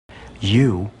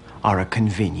You are a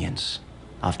convenience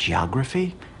of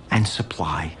geography and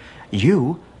supply.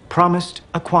 You promised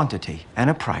a quantity and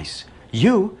a price.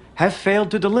 You have failed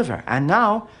to deliver. And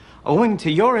now, owing to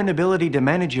your inability to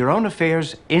manage your own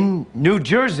affairs in New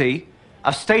Jersey,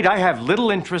 a state I have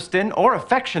little interest in or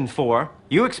affection for,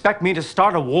 you expect me to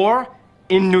start a war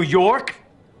in New York?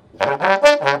 Cake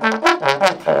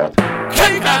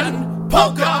and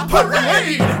Polka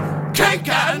Parade! Cake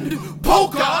and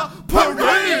Polka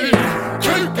Parade!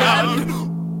 Cake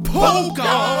and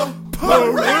Polka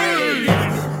Parade!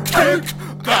 Cake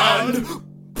and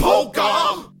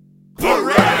Polka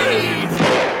Parade!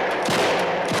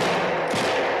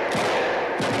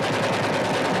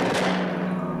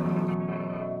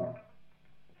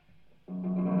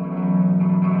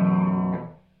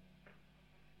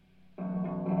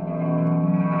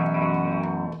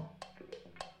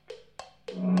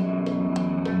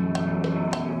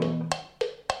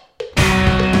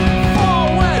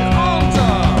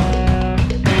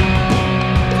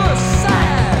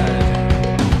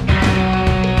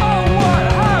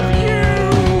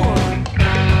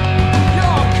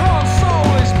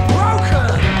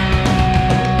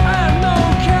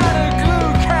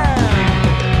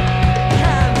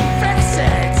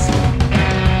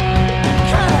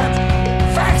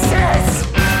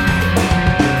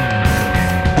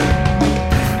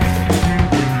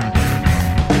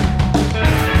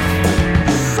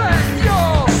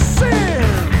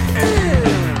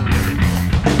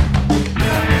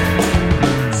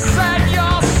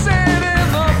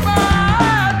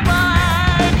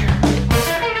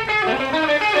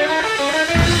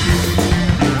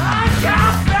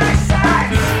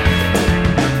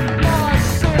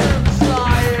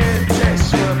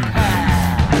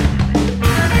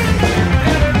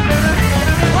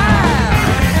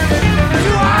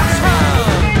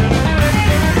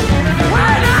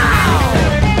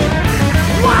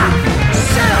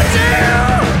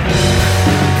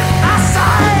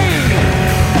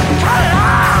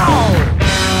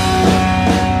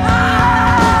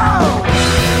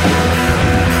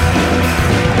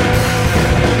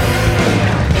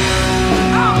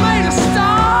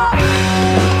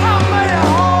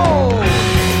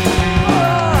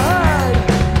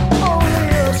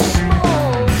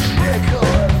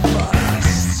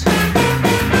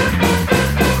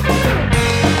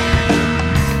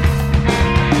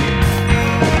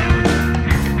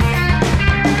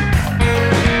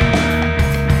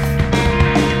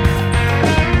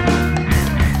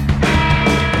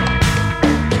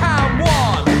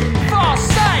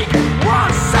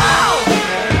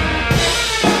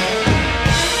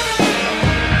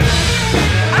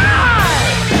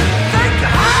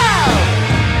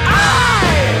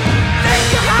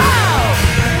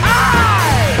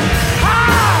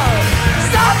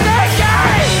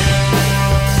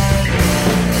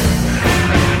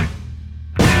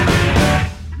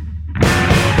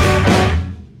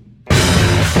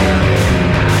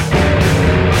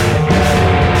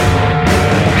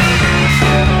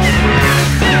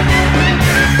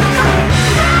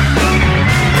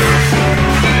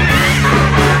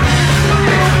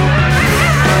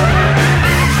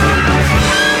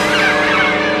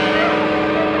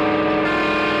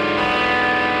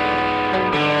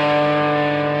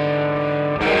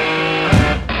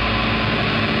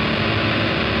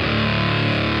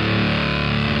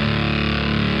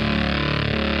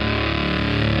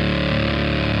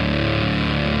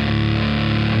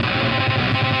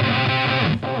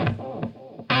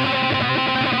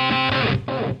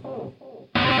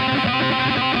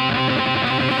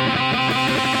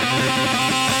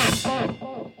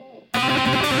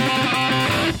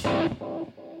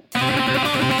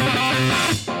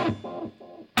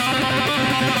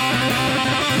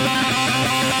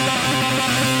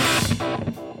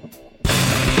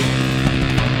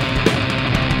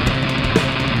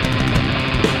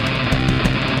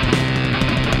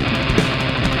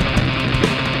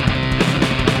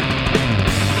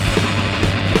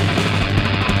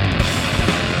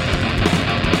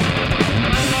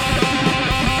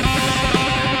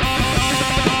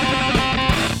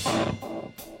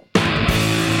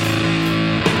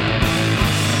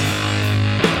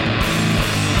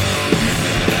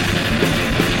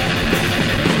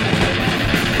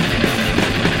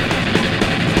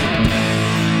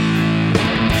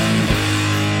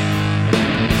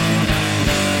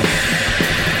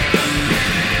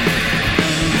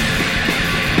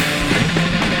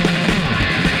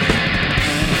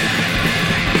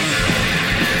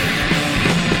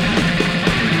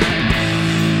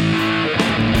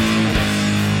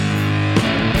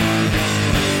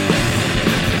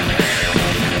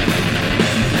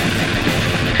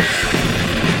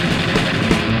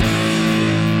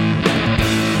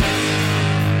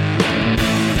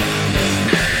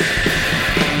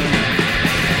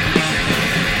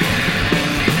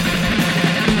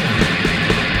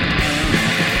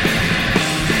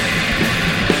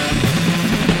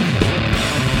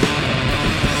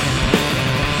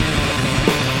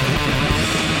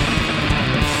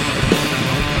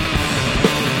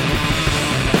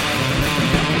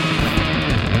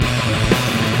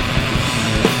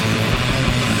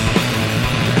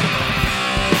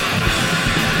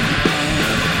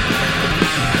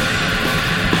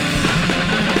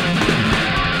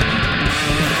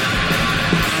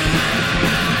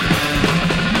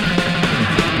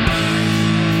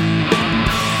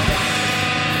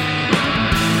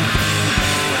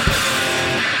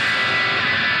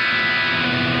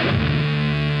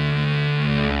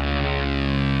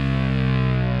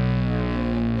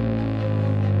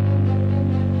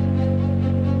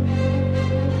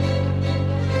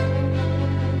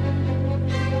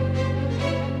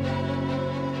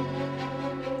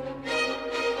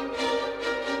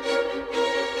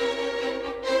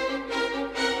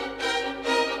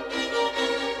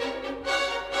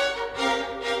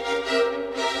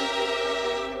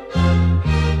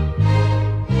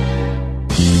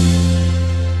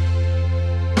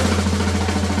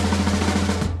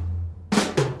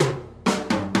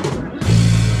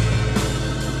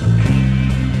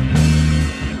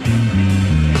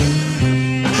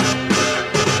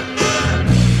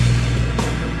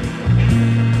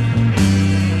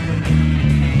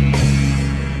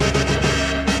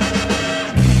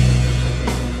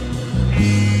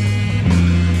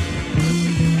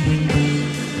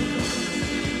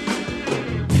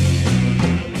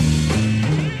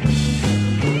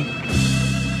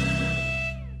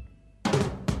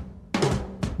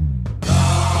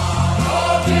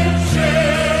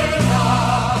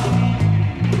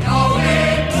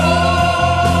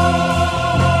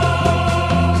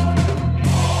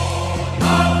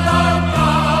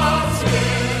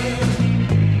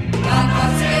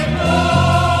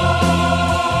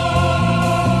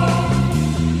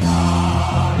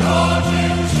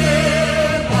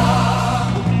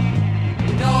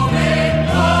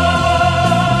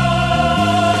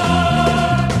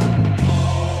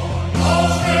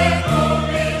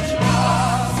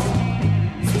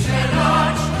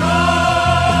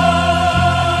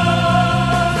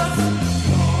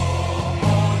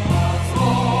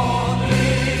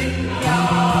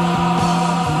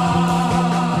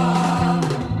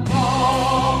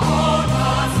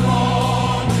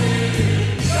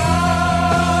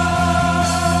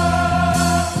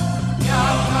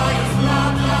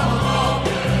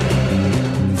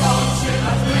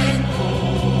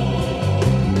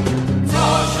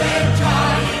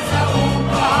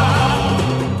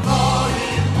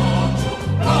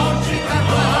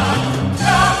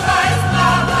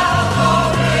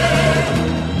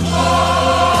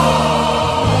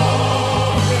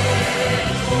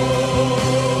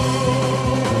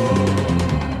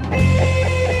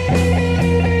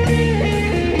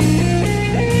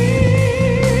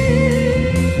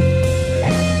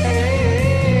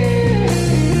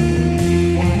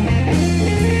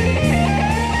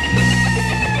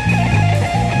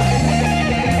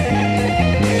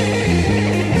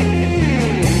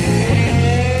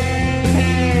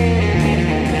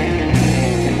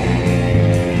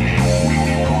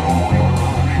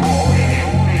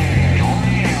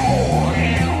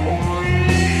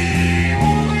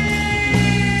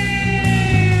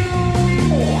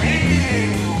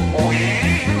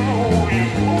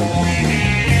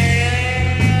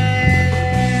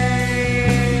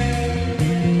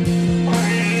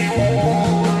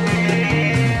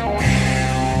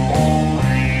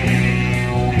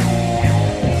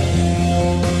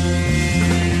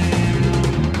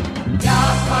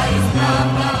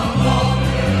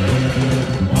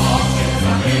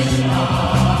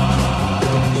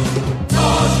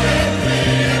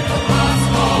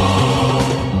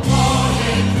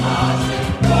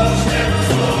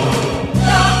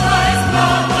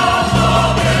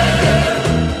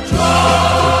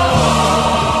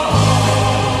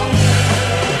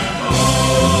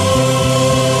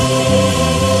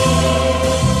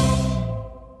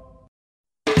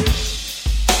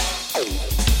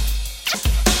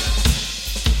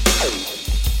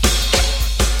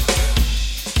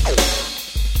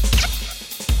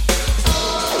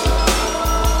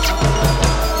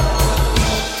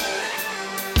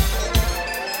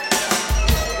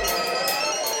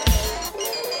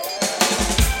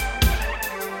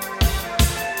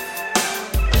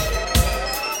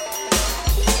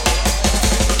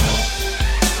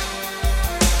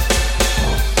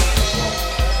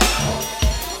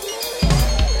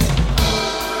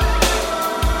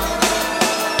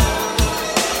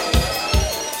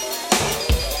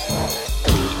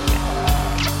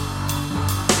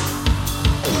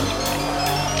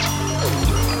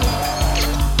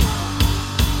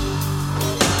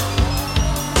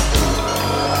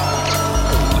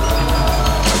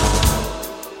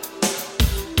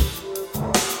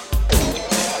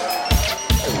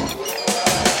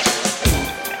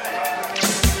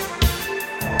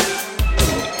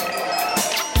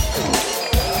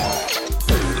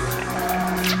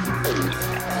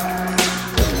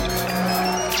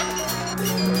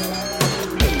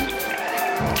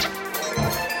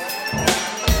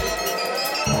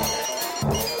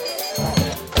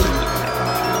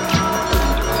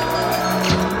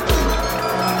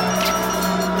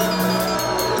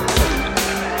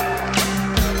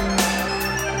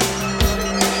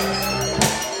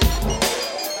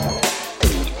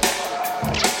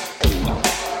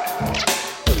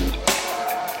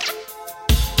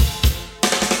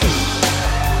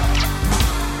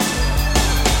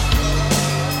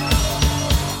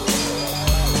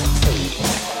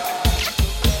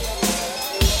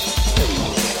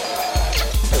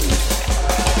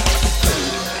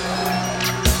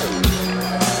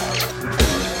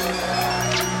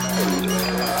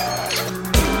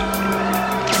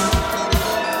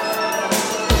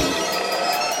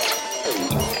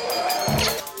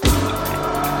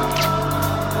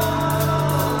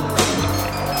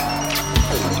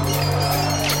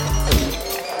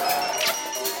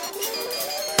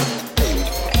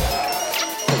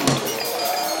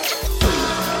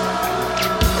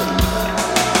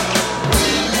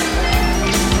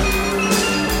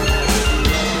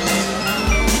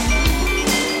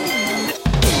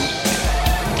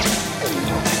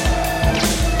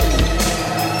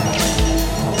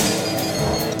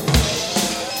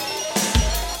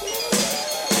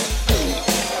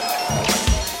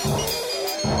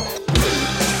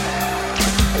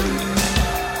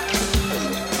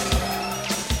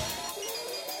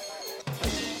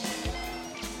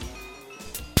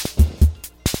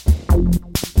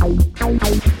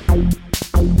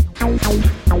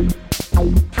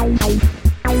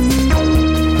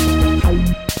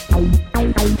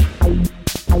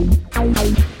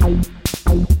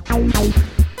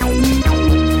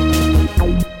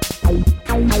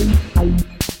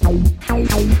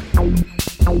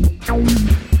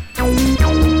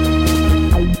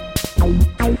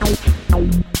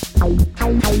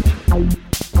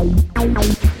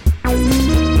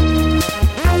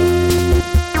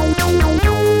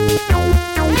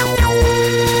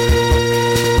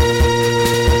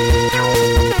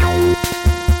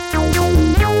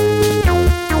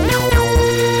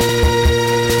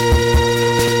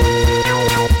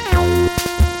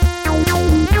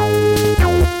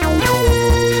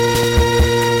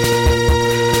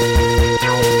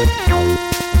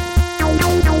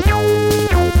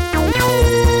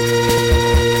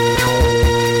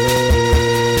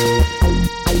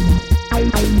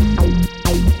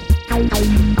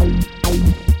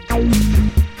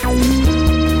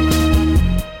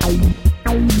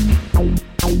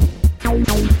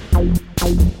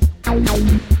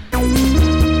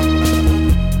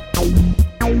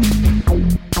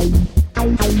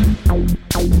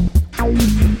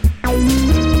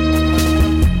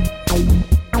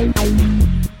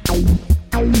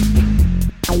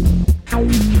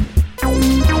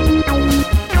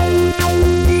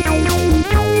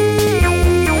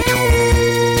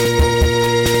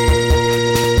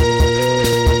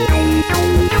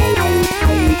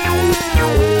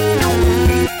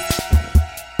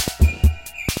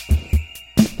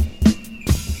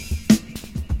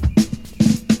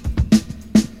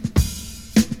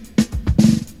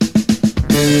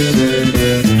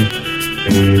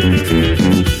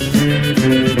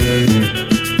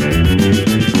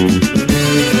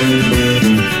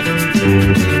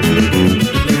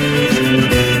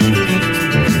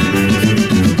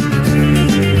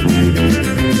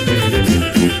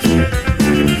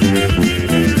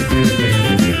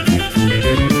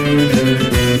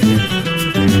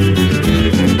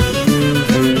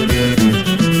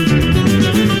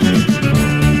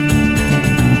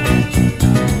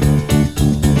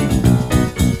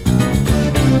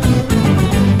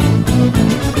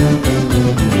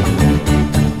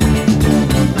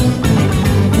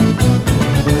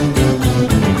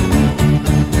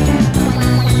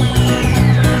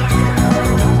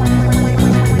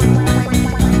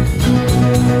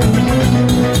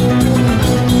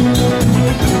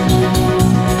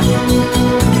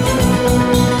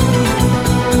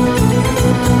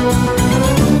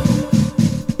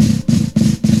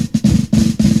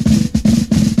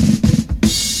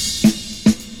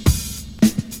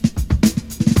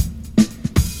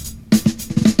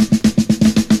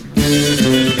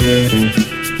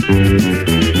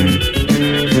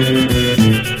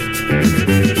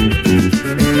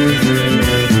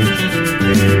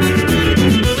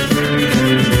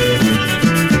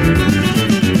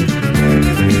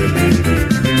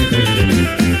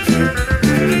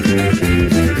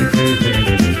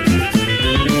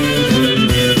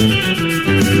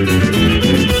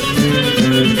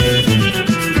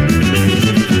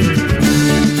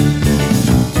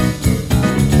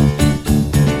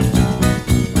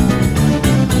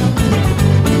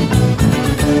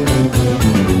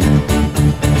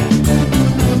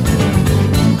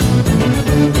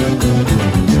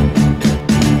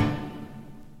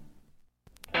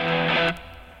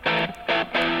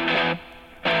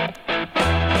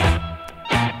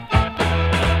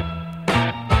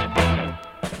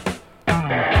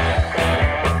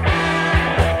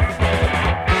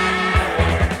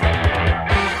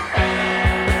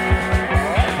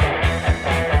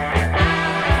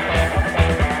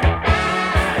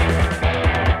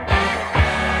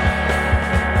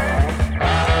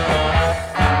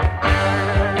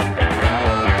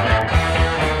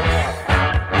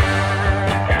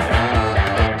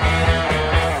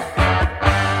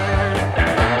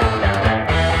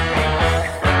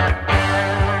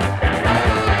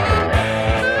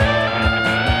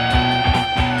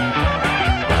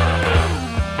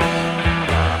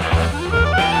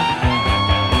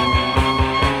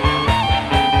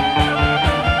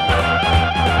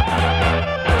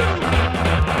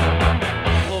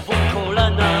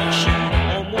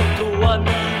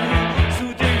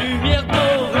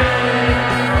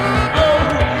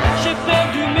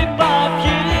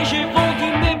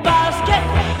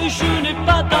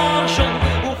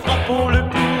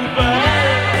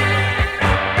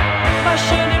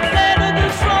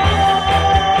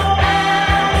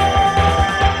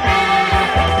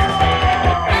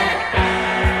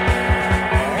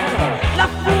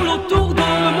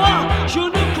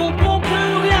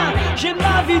 J'ai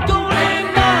ma vie dans les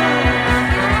mains.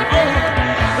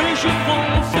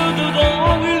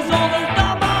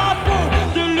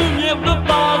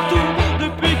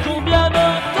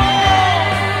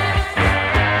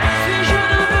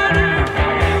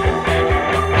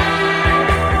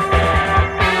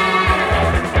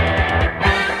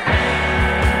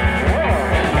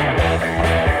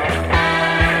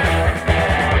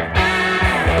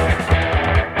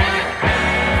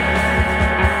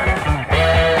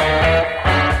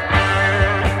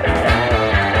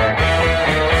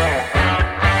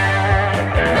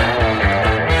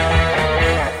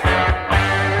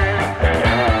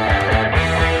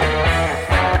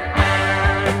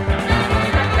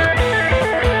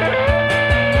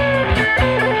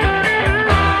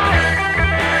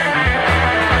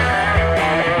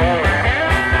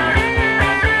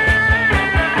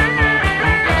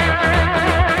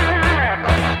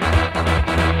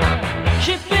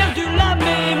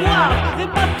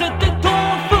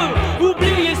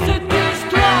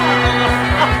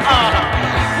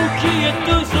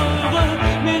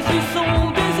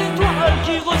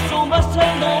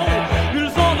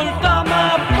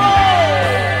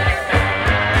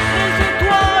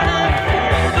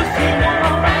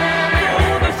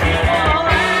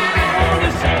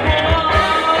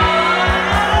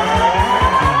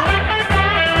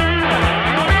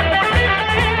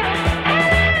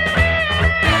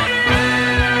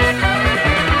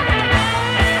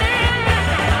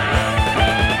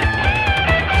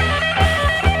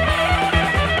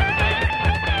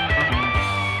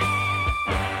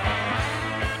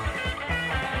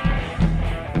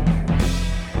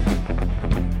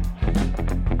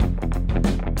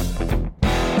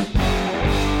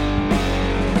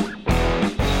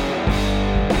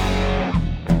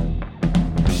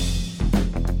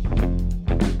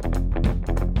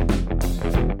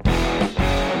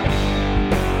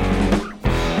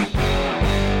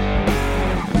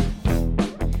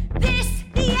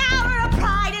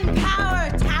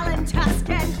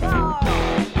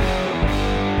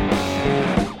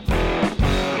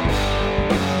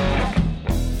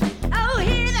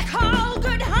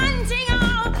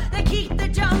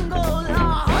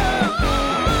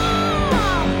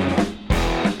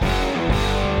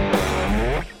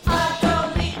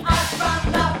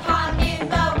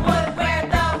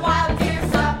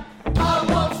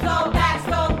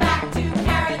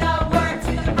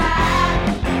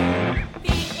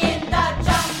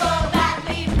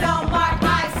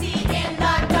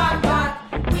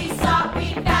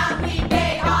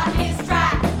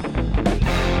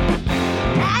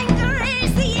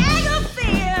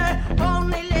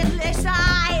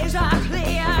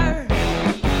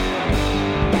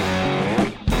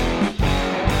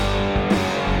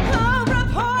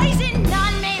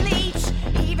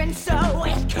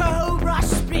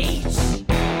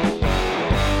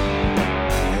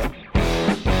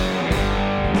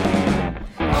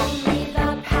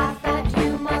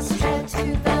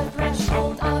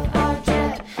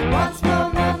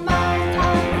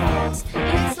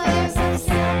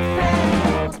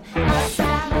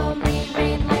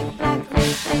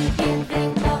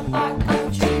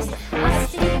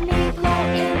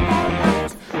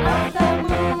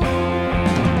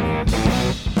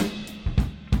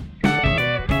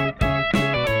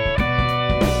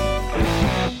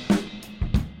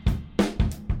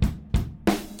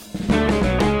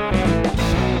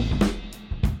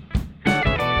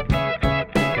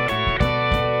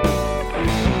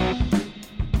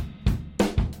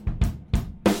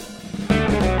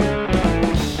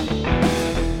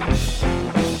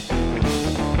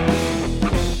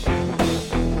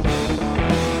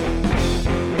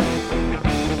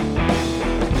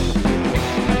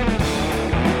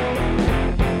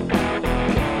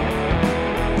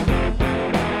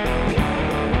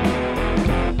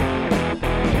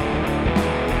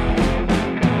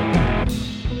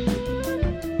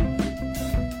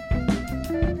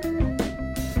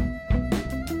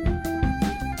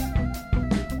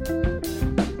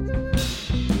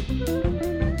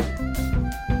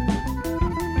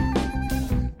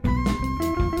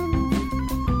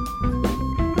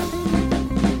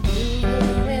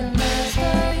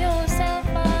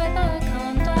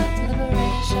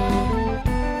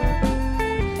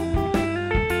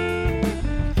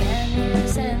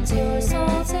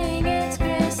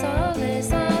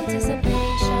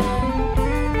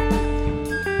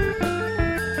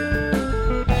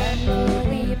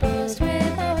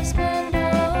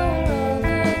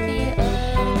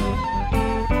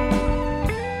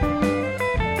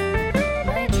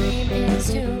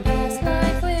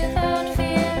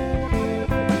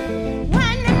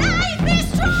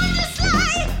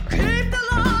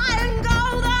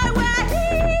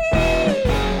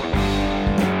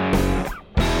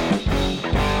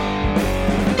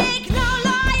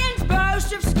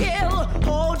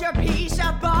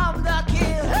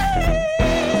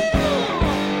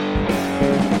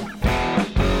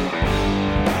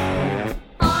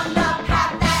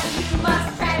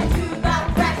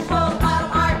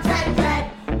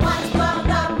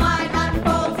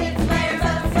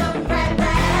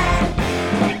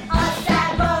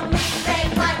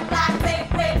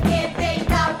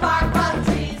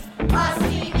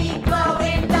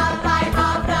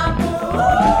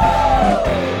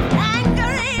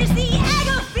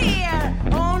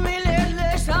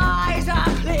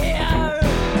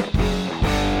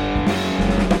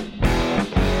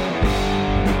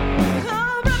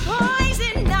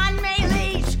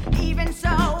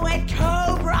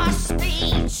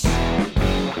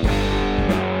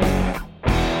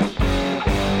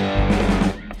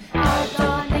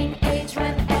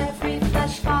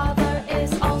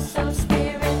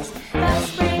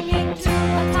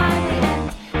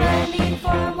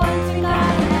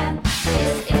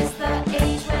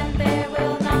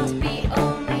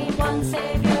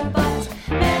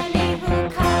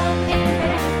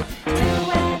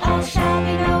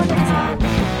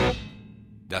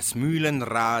 Das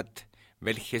Mühlenrad,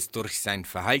 welches durch sein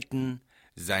Verhalten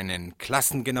seinen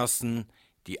Klassengenossen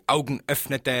die Augen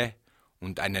öffnete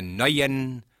und einen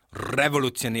neuen,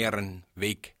 revolutionären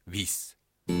Weg wies.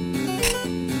 In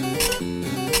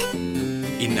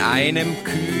einem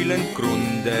kühlen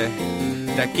Grunde,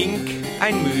 da ging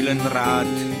ein Mühlenrad.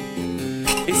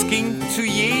 Es ging zu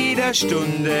jeder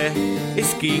Stunde,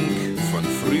 es ging von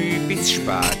früh bis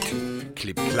spät.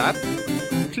 Klipp, klapp,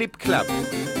 klipp, klapp.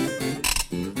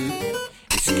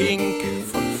 Es ging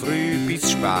von früh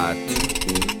bis spät.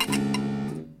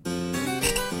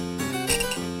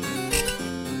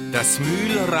 Das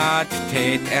Mühlrad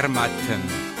tät ermatten,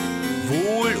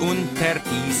 wohl unter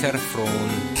dieser Front.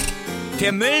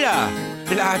 Der Müller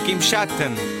lag im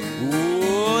Schatten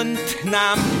und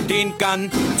nahm den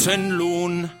ganzen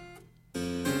Lohn.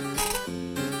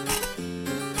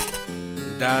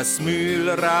 Das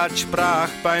Mühlrad sprach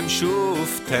beim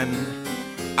Schuften: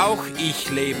 Auch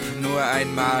ich leb nur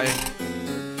einmal,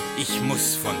 ich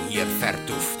muss von hier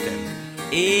verduften.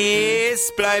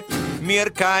 Es bleibt mir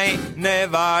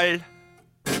keine Wahl.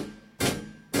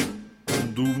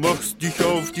 Du machst dich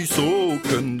auf die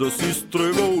Socken, das ist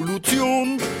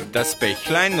Revolution. Das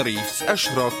Bächlein rief's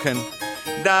erschrocken,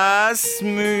 das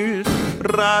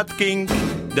Mühlrad ging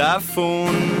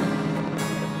davon.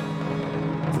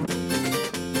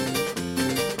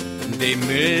 Dem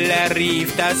Müller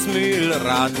rief das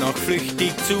Mühlrad noch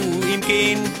flüchtig zu ihm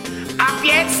gehen: Ab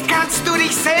jetzt kannst du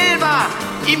dich selber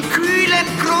im kühlen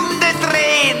Grunde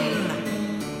drehen.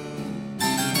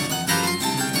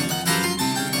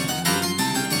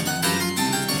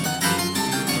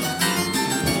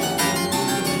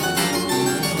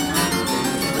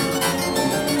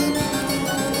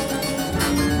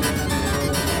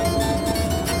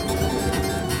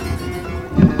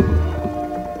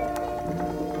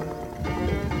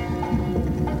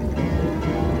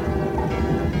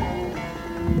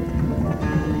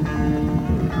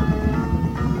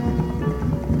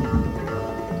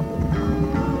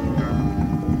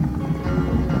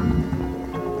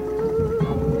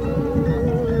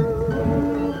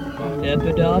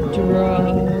 Lepidoptera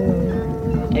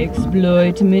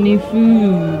exploit many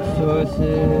food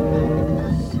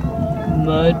sources,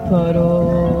 mud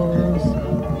puddles,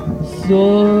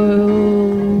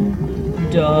 soil,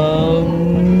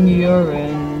 dung,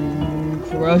 urine,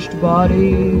 crushed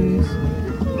bodies,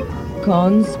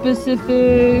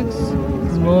 conspecifics,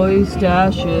 moist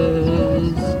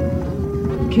ashes,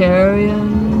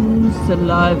 carrion,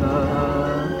 saliva,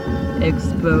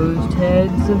 exposed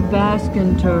heads of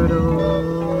baskin turtles,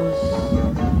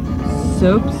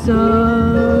 soap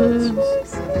suds,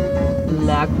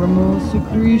 lacrimal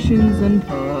secretions and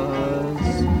pus,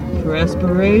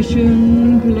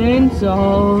 perspiration, plain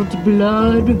salt,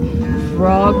 blood,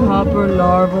 frog hopper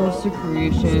larval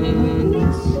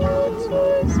secretions,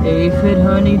 aphid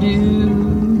honeydew,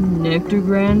 nectar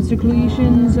gland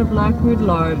secretions of lacrid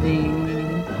larvae,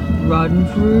 rotten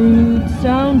fruit,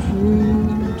 sound fruit,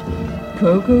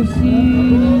 cocoa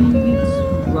seeds,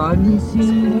 rotten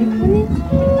seeds,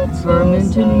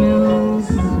 fermented milk,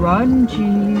 rotten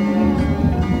cheese,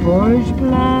 borage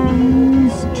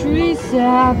plants, tree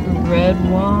sap, red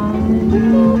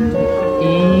wine,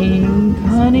 ink,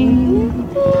 honey,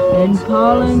 and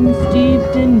pollen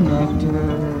steeped in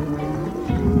nectar,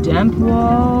 damp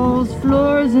walls,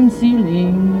 floors, and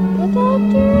ceilings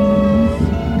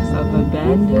of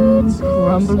abandoned,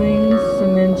 crumbling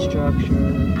cement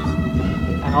structures.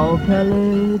 Owl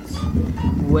pellets,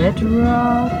 wet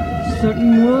rock,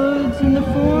 certain woods in the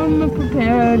form of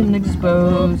prepared and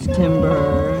exposed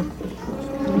timber,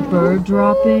 bird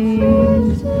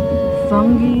droppings,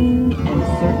 fungi, and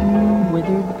certain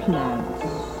withered plants.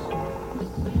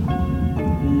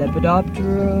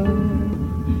 Lepidoptera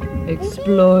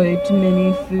exploit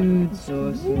many food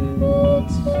sources.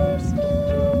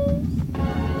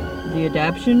 The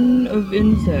adaptation of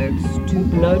insects to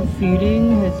blood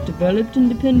feeding has developed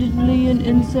independently in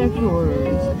insect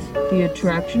orders. The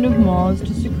attraction of moths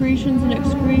to secretions and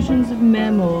excretions of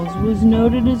mammals was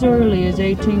noted as early as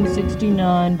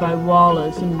 1869 by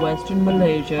Wallace in western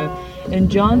Malaysia,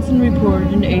 and Johnson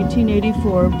reported in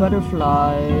 1884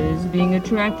 butterflies being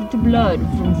attracted to blood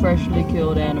from freshly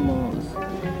killed animals.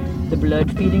 The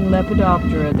blood-feeding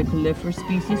Lepidoptera, the Callifer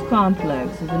species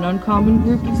complex, is an uncommon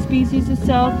group of species of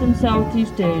South and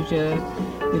Southeast Asia,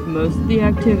 with most of the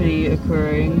activity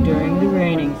occurring during the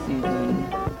raining season.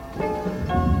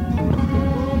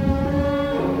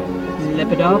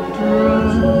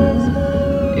 Lepidoptera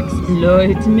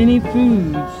exploit many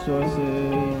food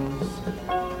sources.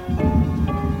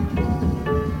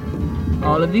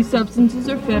 All of these substances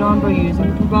are fed on by using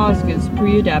the proboscis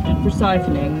pre-adapted for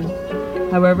siphoning.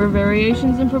 However,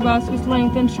 variations in proboscis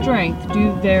length and strength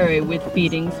do vary with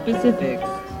feeding specifics.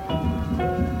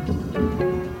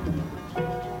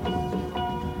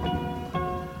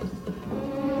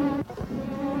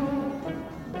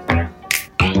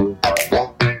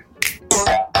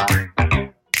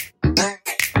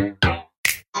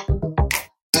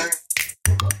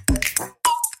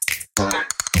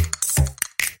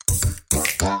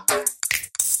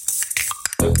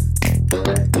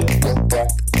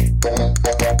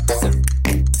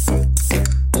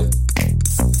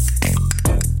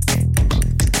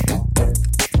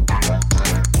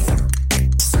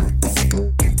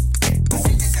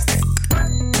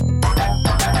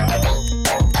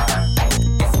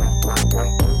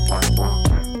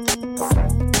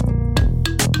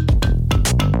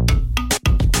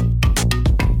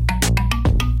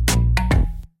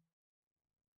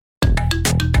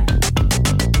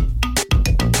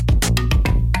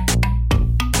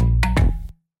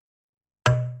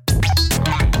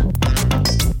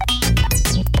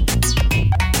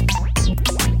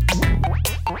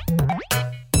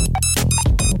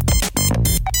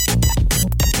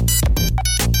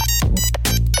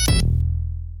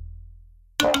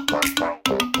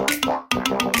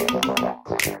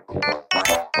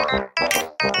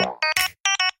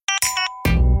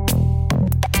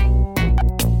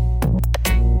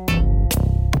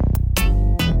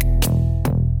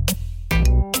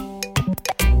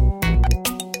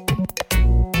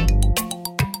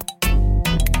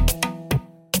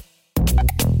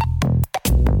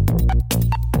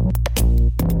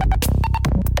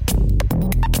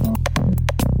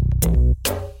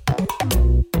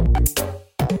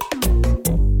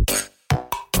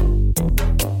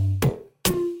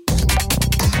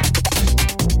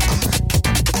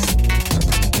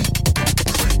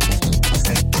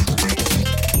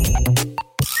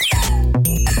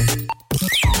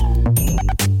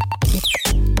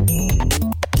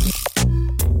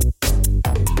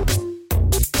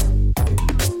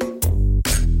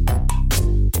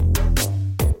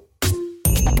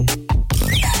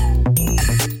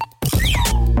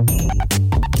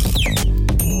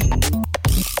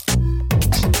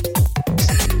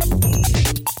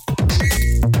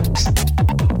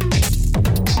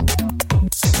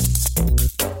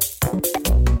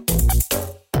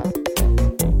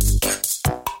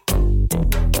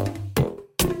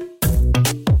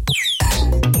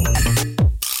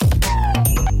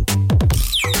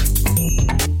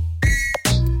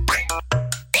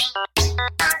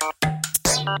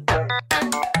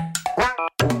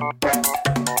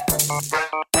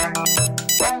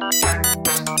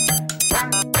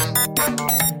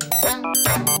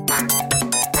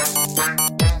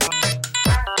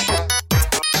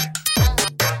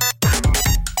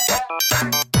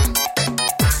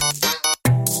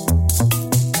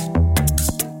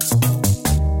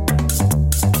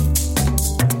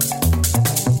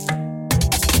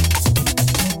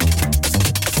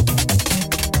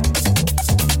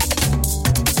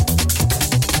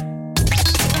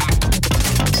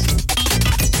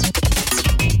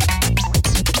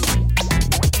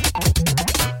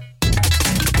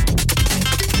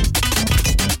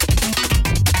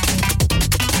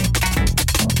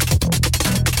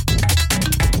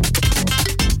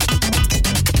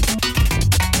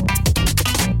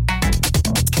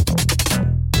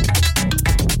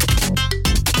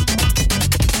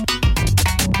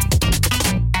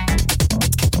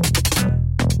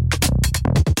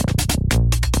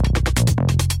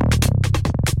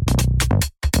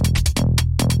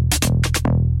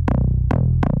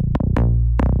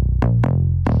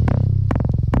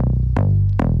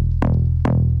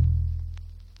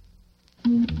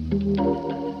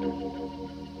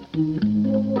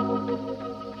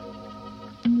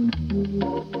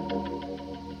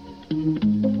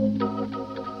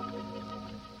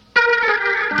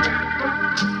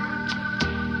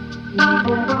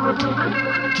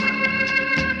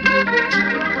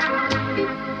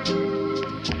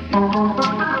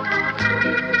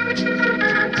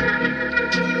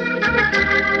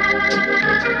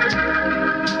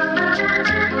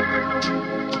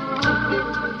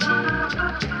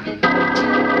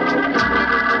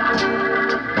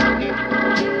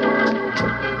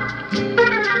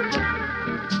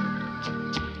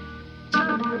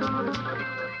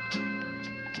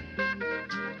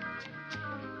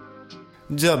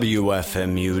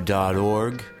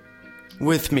 WFMU.org.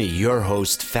 With me, your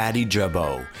host, Fatty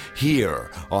Jabbo,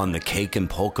 here on the Cake and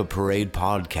Polka Parade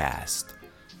podcast.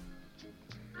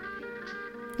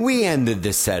 We ended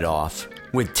the set off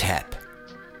with Tep,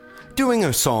 doing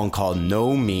a song called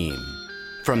No Meme,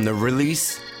 from the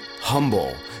release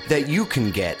Humble, that you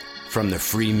can get from the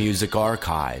Free Music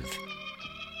Archive.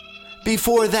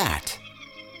 Before that,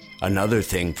 another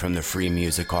thing from the Free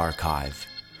Music Archive.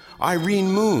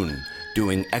 Irene Moon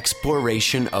doing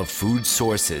exploration of food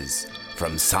sources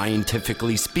from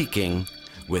Scientifically Speaking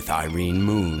with Irene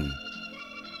Moon.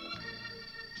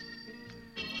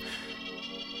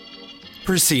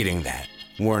 Preceding that,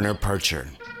 Werner Purcher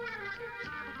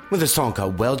with a song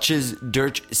called Welches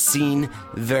durch Seen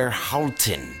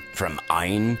Verhalten from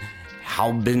Ein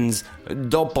Halbens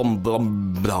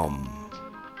Doppelblum.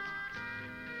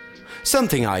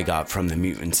 Something I got from the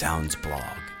Mutant Sounds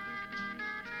blog.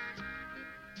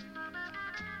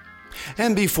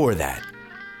 And before that,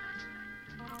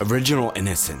 Original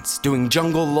Innocence doing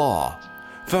Jungle Law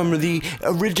from the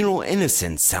Original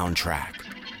Innocence soundtrack.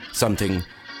 Something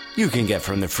you can get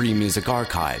from the Free Music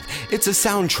Archive. It's a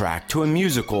soundtrack to a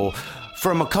musical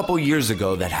from a couple years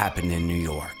ago that happened in New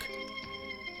York.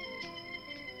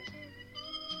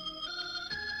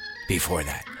 Before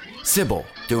that, Sybil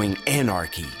doing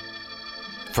Anarchy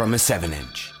from a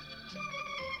 7-inch.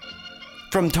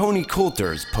 From Tony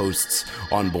Coulter's posts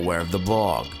on Beware of the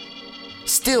Blog.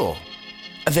 Still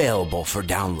available for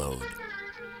download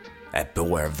at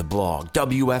Beware of the Blog,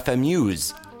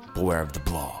 WFMU's Beware of the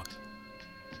Blog.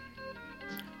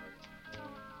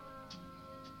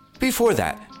 Before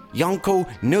that, Janko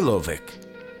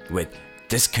Nilovic with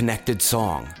Disconnected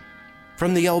Song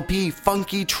from the LP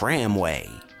Funky Tramway.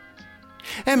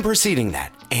 And preceding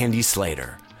that, Andy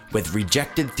Slater with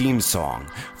Rejected Theme Song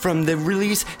from the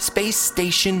release Space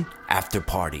Station After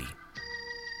Party.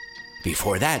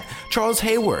 Before that, Charles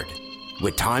Hayward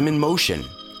with Time in Motion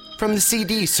from the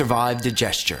CD Survive the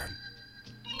Gesture.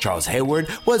 Charles Hayward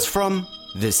was from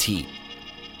This Heat.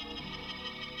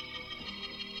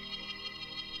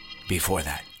 Before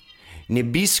that,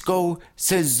 Nibisko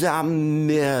Sezam,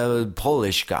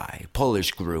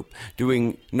 Polish group,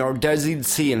 doing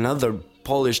Nordezidsi, another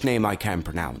Polish name I can't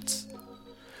pronounce.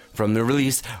 From the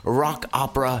release Rock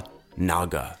Opera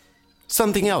Naga.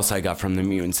 Something else I got from the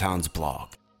Mutant Sounds blog.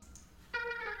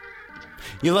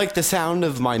 You like the sound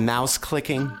of my mouse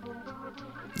clicking?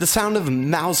 The sound of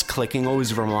mouse clicking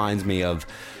always reminds me of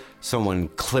someone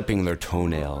clipping their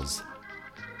toenails.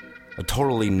 A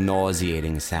totally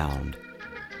nauseating sound.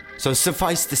 So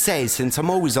suffice to say, since I'm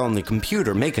always on the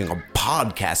computer making a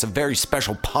podcast, a very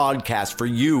special podcast for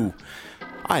you,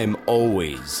 I am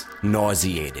always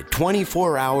nauseated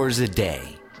 24 hours a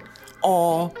day.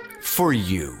 All for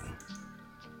you.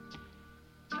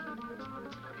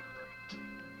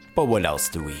 But what else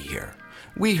do we hear?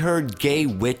 We heard Gay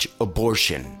Witch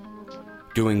Abortion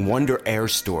doing Wonder Air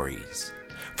Stories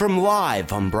from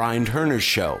Live on Brian Turner's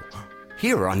show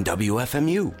here on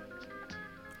WFMU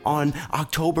on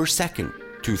October 2nd,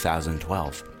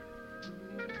 2012.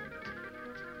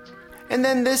 And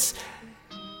then this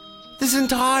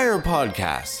entire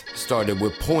podcast started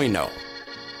with Poino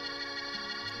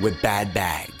with Bad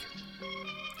Bag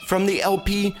from the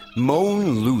LP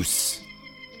Moan Loose.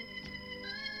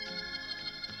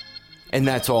 And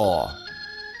that's all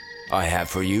I have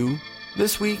for you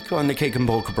this week on the Cake and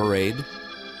Polka Parade.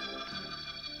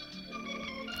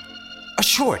 A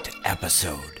short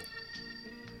episode.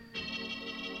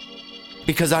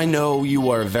 Because I know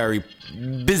you are a very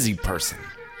busy person.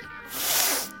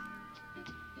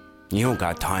 You don't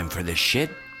got time for this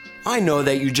shit. I know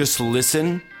that you just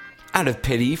listen out of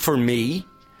pity for me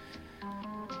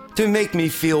to make me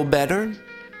feel better.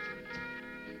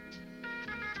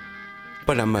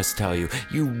 But I must tell you,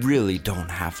 you really don't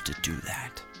have to do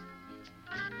that.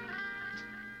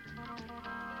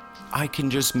 I can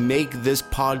just make this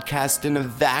podcast in a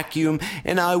vacuum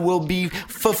and I will be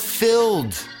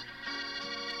fulfilled.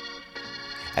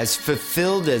 As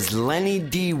fulfilled as Lenny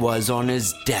D was on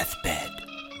his deathbed.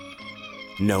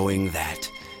 Knowing that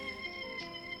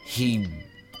he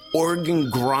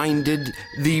organ grinded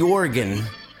the organ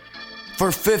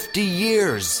for 50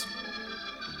 years.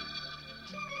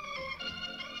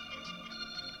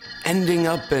 Ending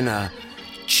up in a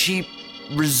cheap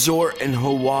resort in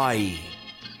Hawaii.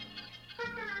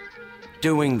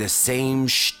 Doing the same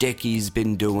shtick he's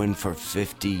been doing for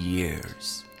 50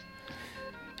 years.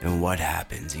 And what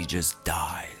happens? He just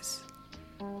dies.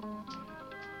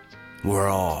 We're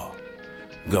all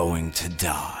going to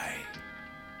die.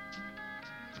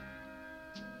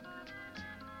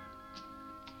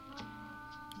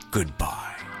 Goodbye.